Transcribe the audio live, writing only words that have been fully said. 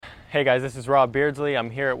Hey guys, this is Rob Beardsley. I'm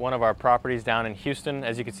here at one of our properties down in Houston.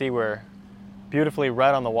 As you can see, we're beautifully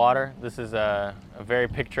right on the water. This is a very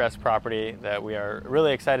picturesque property that we are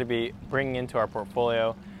really excited to be bringing into our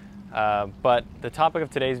portfolio. But the topic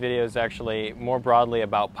of today's video is actually more broadly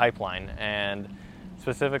about pipeline, and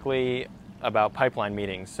specifically about pipeline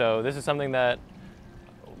meetings. So this is something that,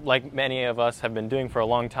 like many of us, have been doing for a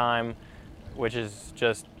long time, which is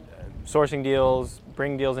just sourcing deals,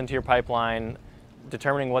 bringing deals into your pipeline,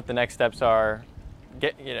 determining what the next steps are,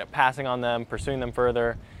 passing on them, pursuing them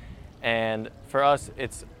further. And for us,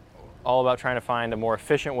 it's all about trying to find a more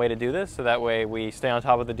efficient way to do this, so that way we stay on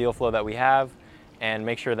top of the deal flow that we have and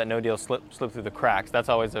make sure that no deals slip through the cracks. That's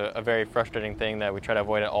always a very frustrating thing that we try to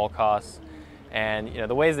avoid at all costs. And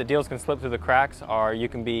the ways that deals can slip through the cracks are: you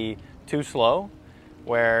can be too slow,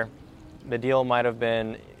 where the deal might have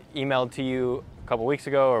been emailed to you a couple weeks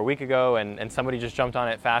ago or a week ago, and somebody just jumped on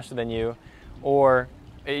it faster than you. Or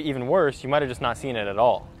even worse, you might have just not seen it at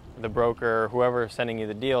all. The broker, whoever is sending you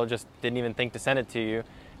the deal, just didn't even think to send it to you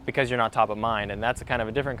because you're not top of mind. And that's a kind of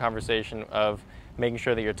a different conversation of making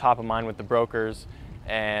sure that you're top of mind with the brokers.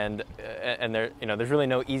 And there's really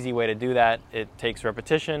no easy way to do that. It takes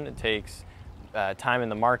repetition. It takes time in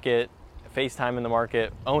the market, face time in the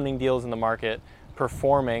market, owning deals in the market,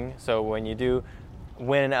 performing. So when you do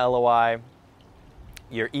win an LOI,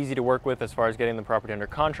 you're easy to work with as far as getting the property under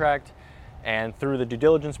contract, and through the due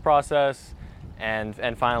diligence process,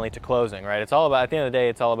 and finally to closing, right? It's all about, at the end of the day,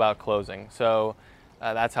 it's all about closing. So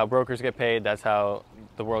that's how brokers get paid. That's how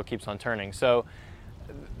the world keeps on turning. So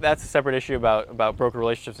that's a separate issue about broker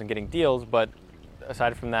relationships and getting deals. But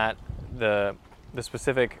aside from that, the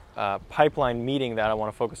specific pipeline meeting that I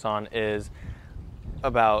want to focus on is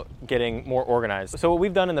about getting more organized. So what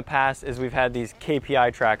we've done in the past is we've had these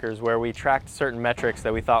KPI trackers where we tracked certain metrics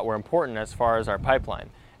that we thought were important as far as our pipeline.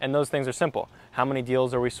 And those things are simple. How many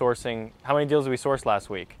deals are we sourcing? How many deals did we source last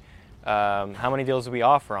week? How many deals did we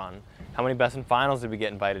offer on? How many best and finals did we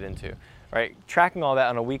get invited into? Right? Tracking all that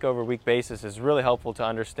on a week-over-week basis is really helpful to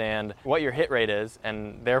understand what your hit rate is,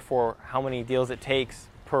 and therefore how many deals it takes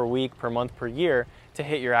per week, per month, per year to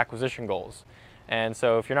hit your acquisition goals. And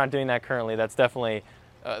so if you're not doing that currently, that's definitely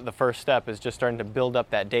the first step, is just starting to build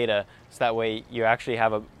up that data, so that way you actually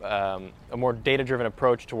have a more data-driven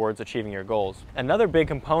approach towards achieving your goals. Another big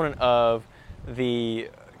component of the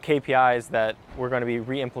KPIs that we're going to be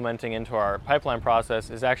re-implementing into our pipeline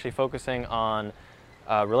process is actually focusing on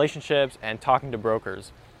relationships and talking to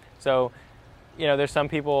brokers. So, there's some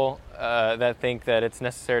people that think that it's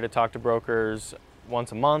necessary to talk to brokers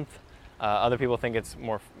once a month. Other people think it's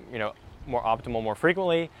more optimal more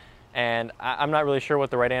frequently. And I'm not really sure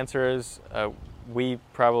what the right answer is. We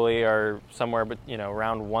probably are somewhere, but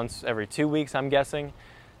around once every 2 weeks, I'm guessing.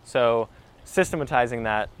 So systematizing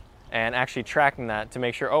that and actually tracking that to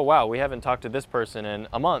make sure, oh wow, we haven't talked to this person in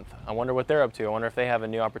a month. I wonder what they're up to. I wonder if they have a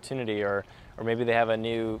new opportunity, or maybe they have a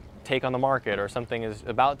new take on the market, or something is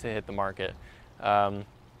about to hit the market.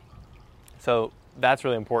 So that's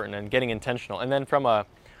really important, and getting intentional. And then from a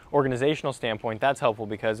organizational standpoint, that's helpful,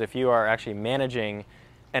 because if you are actually managing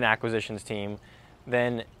an acquisitions team,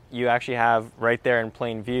 then you actually have right there in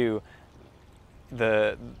plain view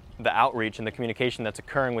the outreach and the communication that's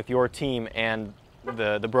occurring with your team and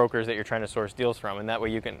the brokers that you're trying to source deals from. And that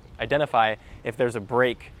way you can identify if there's a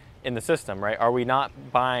break in the system, right? Are we not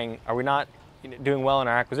doing well in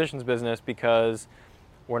our acquisitions business because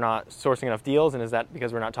we're not sourcing enough deals? And is that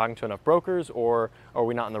because we're not talking to enough brokers, or are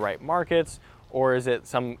we not in the right markets? Or is it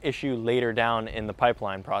some issue later down in the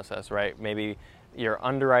pipeline process, right? Maybe your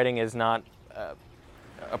underwriting is not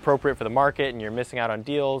appropriate for the market and you're missing out on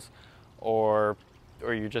deals, or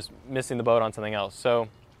you're just missing the boat on something else. So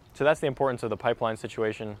that's the importance of the pipeline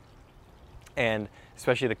situation, and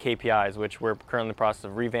especially the KPIs, which we're currently in the process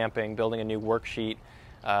of revamping, building a new worksheet.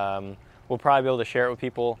 We'll probably be able to share it with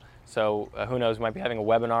people. So who knows, we might be having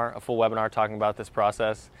a full webinar talking about this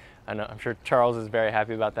process. I'm sure Charles is very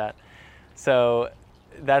happy about that. So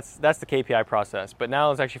that's the KPI process. But now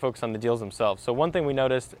let's actually focus on the deals themselves. So one thing we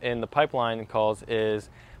noticed in the pipeline calls is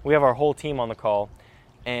we have our whole team on the call,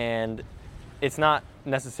 and it's not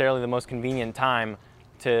necessarily the most convenient time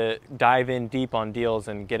to dive in deep on deals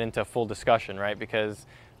and get into full discussion, right? Because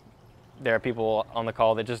there are people on the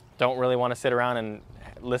call that just don't really want to sit around and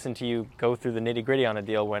listen to you go through the nitty-gritty on a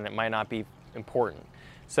deal when it might not be important.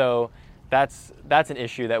 So that's an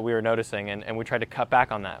issue that we were noticing, and we tried to cut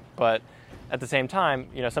back on that. But at the same time,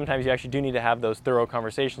 sometimes you actually do need to have those thorough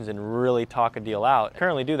conversations and really talk a deal out.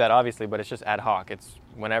 Currently do that, obviously, but it's just ad hoc. It's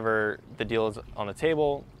whenever the deal is on the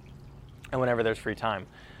table and whenever there's free time.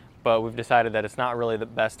 But we've decided that it's not really the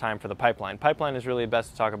best time for the pipeline. Pipeline is really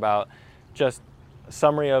best to talk about just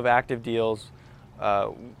summary of active deals,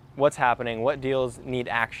 what's happening, what deals need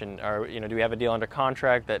action, or do we have a deal under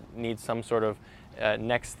contract that needs some sort of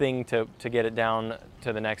next thing to get it down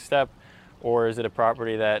to the next step, or is it a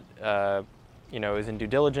property that is in due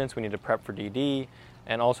diligence, we need to prep for DD,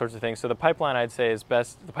 and all sorts of things. So the pipeline, I'd say, is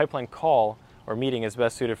best, the pipeline call or meeting is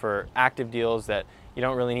best suited for active deals that you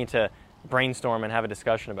don't really need to brainstorm and have a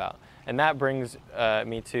discussion about. And that brings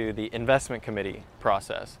me to the investment committee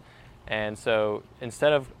process. And so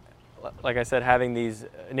instead of, like I said, having these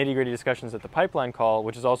nitty-gritty discussions at the pipeline call,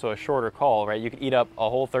 which is also a shorter call, right? You could eat up a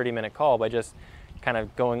whole 30-minute call by just kind of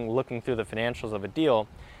looking through the financials of a deal.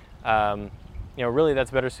 Really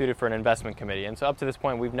that's better suited for an investment committee. And so up to this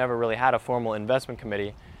point, we've never really had a formal investment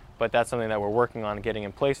committee, but that's something that we're working on getting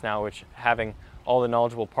in place now, which having all the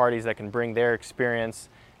knowledgeable parties that can bring their experience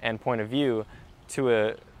and point of view to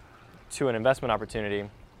an investment opportunity.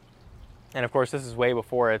 And of course, this is way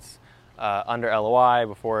before it's under LOI,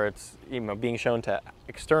 before it's being shown to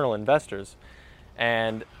external investors.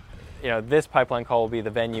 And this pipeline call will be the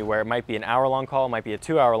venue where it might be an hour-long call, it might be a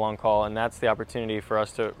 2-hour-long call, and that's the opportunity for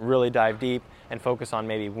us to really dive deep and focus on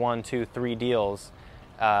maybe 1, 2, 3 deals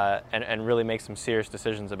and really make some serious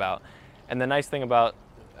decisions about. And the nice thing about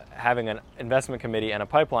having an investment committee and a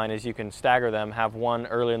pipeline is you can stagger them, have one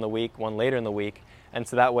earlier in the week, one later in the week, and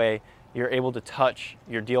so that way you're able to touch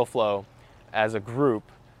your deal flow as a group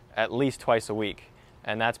at least twice a week.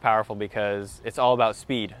 And that's powerful because it's all about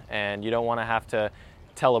speed, and you don't want to have to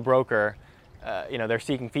tell a broker, they're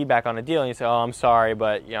seeking feedback on a deal, and you say, oh, I'm sorry,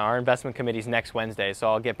 but our investment committee's next Wednesday,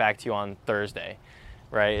 so I'll get back to you on Thursday,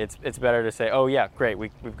 right? It's better to say, oh yeah, great,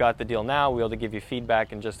 we've got the deal now, we'll be able to give you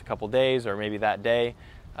feedback in just a couple days or maybe that day.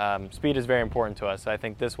 Speed is very important to us. So I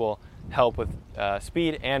think this will help with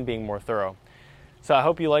speed and being more thorough. So I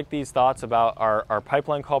hope you like these thoughts about our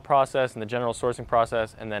pipeline call process and the general sourcing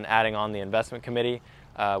process, and then adding on the investment committee.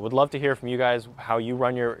 Would love to hear from you guys how you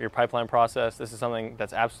run your pipeline process. This is something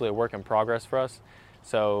that's absolutely a work in progress for us.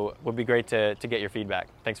 So it would be great to get your feedback.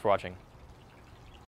 Thanks for watching.